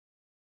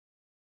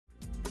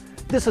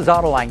This is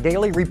Autoline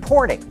Daily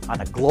reporting on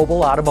the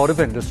global automotive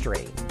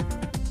industry.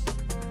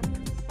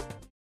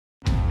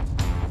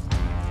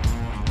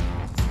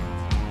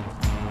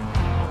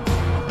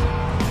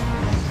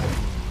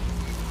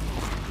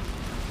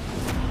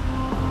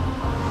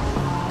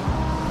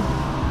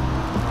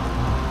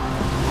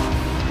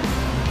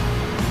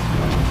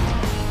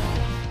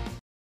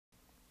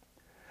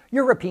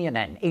 European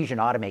and Asian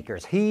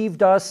automakers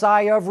heaved a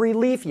sigh of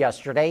relief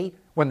yesterday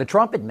when the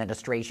Trump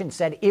administration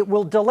said it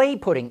will delay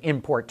putting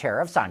import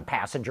tariffs on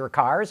passenger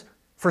cars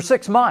for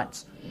 6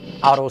 months.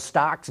 Auto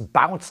stocks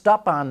bounced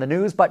up on the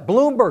news, but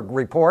Bloomberg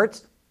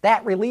reports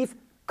that relief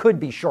could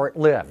be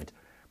short-lived.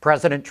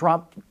 President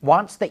Trump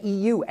wants the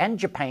EU and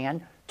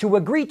Japan to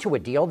agree to a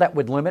deal that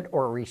would limit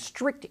or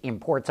restrict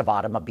imports of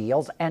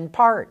automobiles and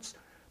parts.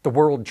 The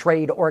World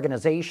Trade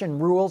Organization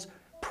rules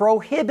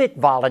prohibit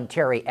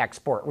voluntary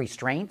export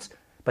restraints,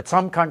 but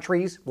some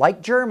countries,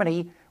 like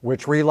Germany,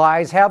 which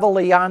relies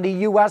heavily on the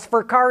U.S.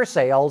 for car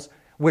sales,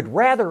 would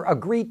rather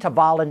agree to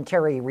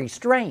voluntary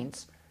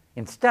restraints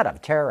instead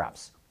of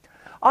tariffs.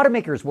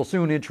 Automakers will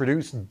soon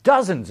introduce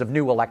dozens of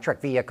new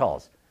electric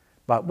vehicles.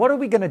 But what are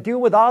we going to do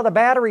with all the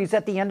batteries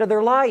at the end of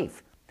their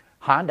life?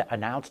 Honda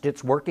announced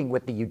it's working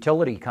with the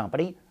utility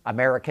company,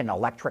 American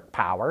Electric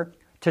Power,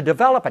 to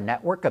develop a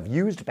network of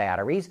used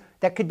batteries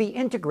that could be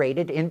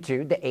integrated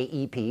into the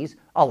AEP's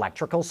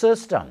electrical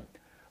system.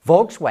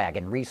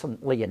 Volkswagen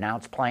recently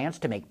announced plans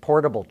to make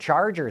portable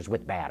chargers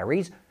with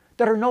batteries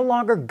that are no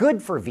longer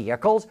good for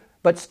vehicles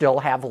but still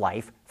have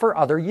life for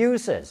other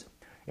uses.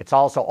 It's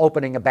also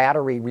opening a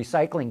battery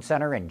recycling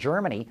center in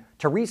Germany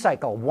to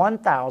recycle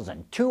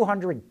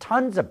 1,200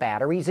 tons of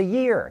batteries a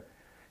year.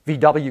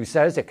 VW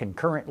says it can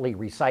currently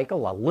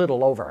recycle a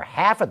little over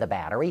half of the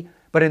battery,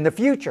 but in the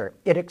future,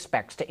 it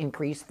expects to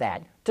increase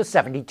that to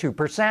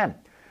 72%.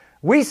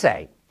 We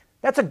say,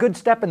 that's a good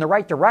step in the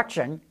right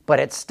direction, but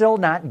it's still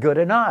not good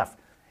enough.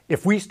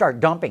 If we start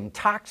dumping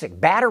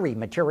toxic battery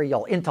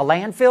material into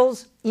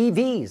landfills,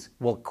 EVs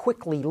will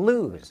quickly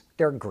lose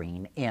their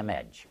green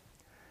image.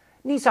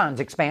 Nissan's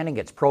expanding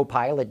its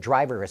ProPilot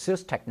driver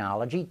assist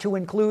technology to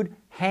include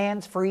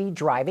hands-free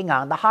driving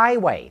on the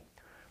highway.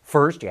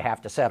 First, you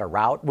have to set a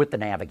route with the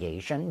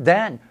navigation.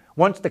 Then,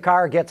 once the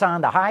car gets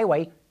on the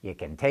highway, you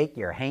can take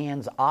your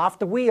hands off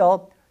the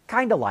wheel,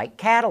 kind of like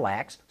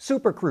Cadillac's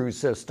Super Cruise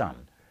system.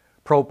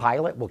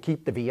 ProPilot will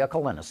keep the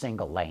vehicle in a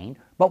single lane,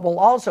 but will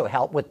also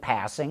help with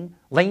passing,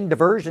 lane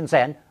diversions,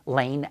 and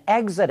lane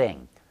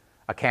exiting.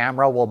 A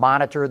camera will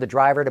monitor the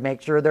driver to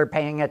make sure they're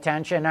paying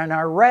attention and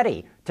are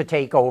ready to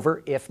take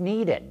over if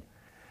needed.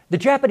 The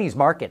Japanese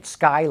market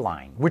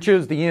Skyline, which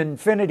is the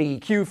Infiniti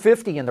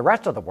Q50 in the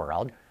rest of the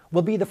world,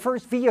 will be the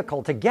first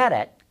vehicle to get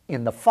it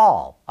in the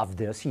fall of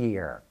this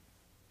year.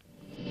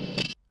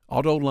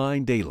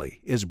 Autoline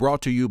Daily is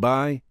brought to you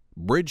by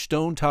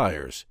Bridgestone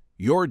Tires.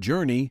 Your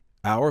journey,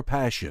 our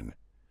passion.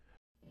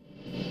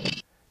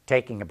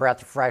 Taking a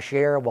breath of fresh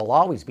air will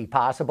always be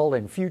possible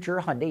in future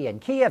Hyundai and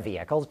Kia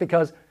vehicles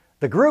because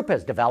the group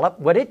has developed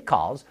what it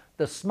calls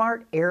the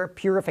Smart Air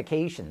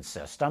Purification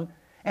System,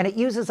 and it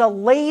uses a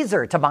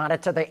laser to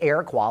monitor the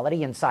air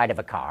quality inside of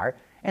a car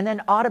and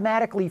then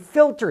automatically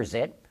filters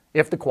it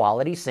if the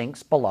quality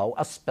sinks below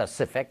a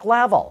specific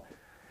level.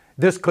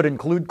 This could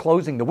include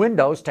closing the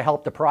windows to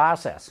help the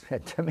process.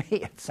 To me,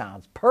 it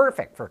sounds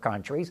perfect for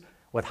countries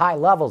with high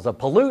levels of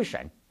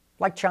pollution,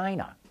 like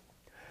China.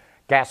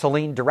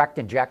 Gasoline direct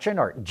injection,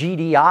 or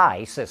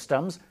GDI,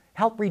 systems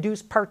help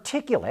reduce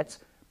particulates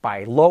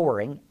by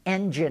lowering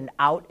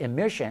engine-out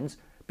emissions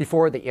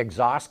before the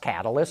exhaust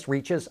catalyst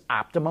reaches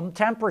optimum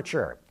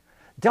temperature.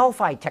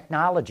 Delphi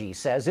Technology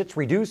says it's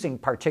reducing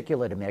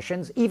particulate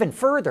emissions even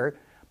further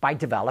by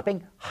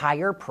developing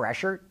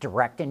higher-pressure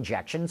direct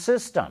injection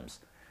systems.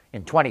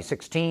 In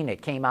 2016,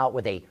 it came out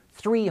with a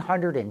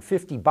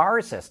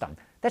 350-bar system.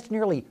 That's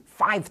nearly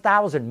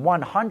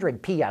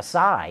 5,100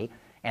 psi,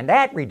 and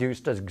that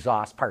reduced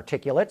exhaust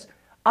particulates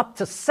up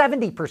to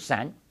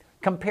 70%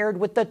 compared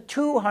with the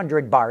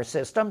 200-bar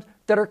systems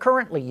that are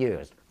currently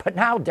used. But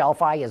now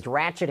Delphi is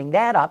ratcheting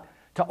that up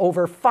to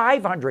over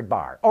 500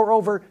 bar, or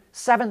over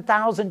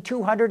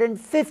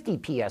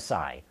 7,250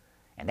 psi.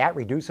 And that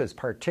reduces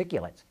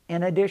particulates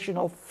an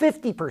additional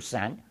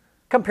 50%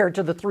 compared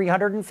to the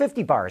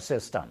 350-bar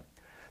system.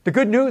 The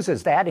good news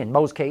is that, in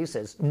most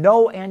cases,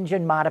 no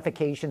engine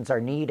modifications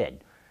are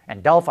needed.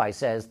 And Delphi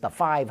says the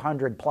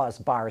 500-plus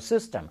bar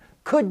system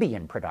could be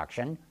in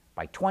production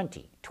by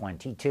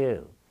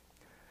 2022.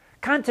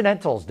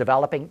 Continental's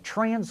developing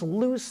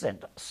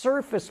translucent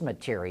surface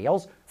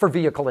materials for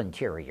vehicle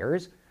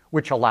interiors,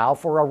 which allow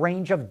for a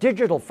range of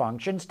digital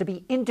functions to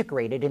be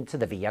integrated into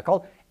the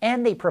vehicle,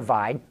 and they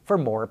provide for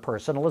more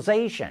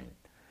personalization.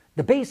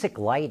 The basic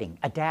lighting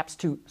adapts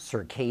to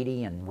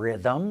circadian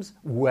rhythms,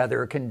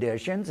 weather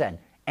conditions, and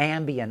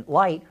ambient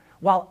light,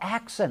 while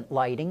accent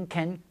lighting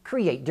can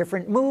create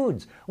different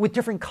moods with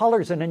different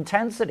colors and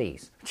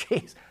intensities.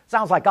 Geez,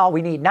 sounds like all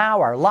we need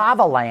now are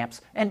lava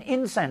lamps and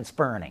incense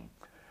burning.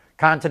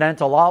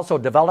 Continental also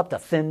developed a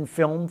thin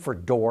film for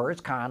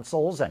doors,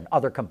 consoles, and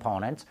other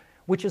components,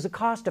 which is a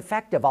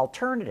cost-effective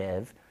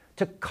alternative to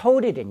to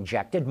coated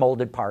injected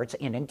molded parts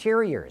in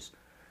interiors.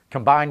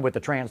 Combined with the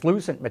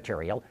translucent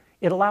material,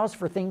 it allows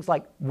for things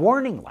like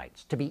warning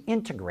lights to be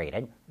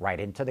integrated right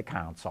into the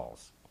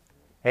consoles.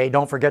 Hey,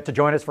 don't forget to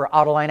join us for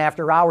Autoline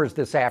After Hours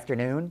this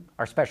afternoon.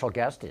 Our special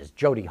guest is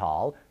Jody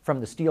Hall from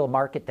the Steel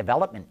Market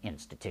Development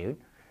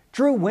Institute.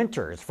 Drew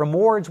Winters from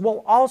Wards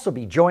will also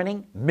be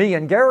joining me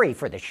and Gary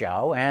for the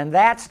show, and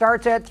that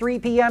starts at 3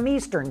 p.m.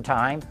 Eastern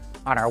Time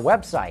on our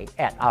website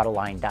at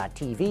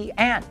Autoline.tv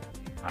and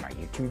on our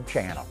YouTube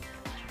channel.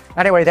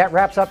 Anyway, that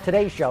wraps up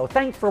today's show.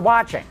 Thanks for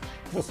watching.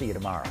 We'll see you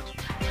tomorrow.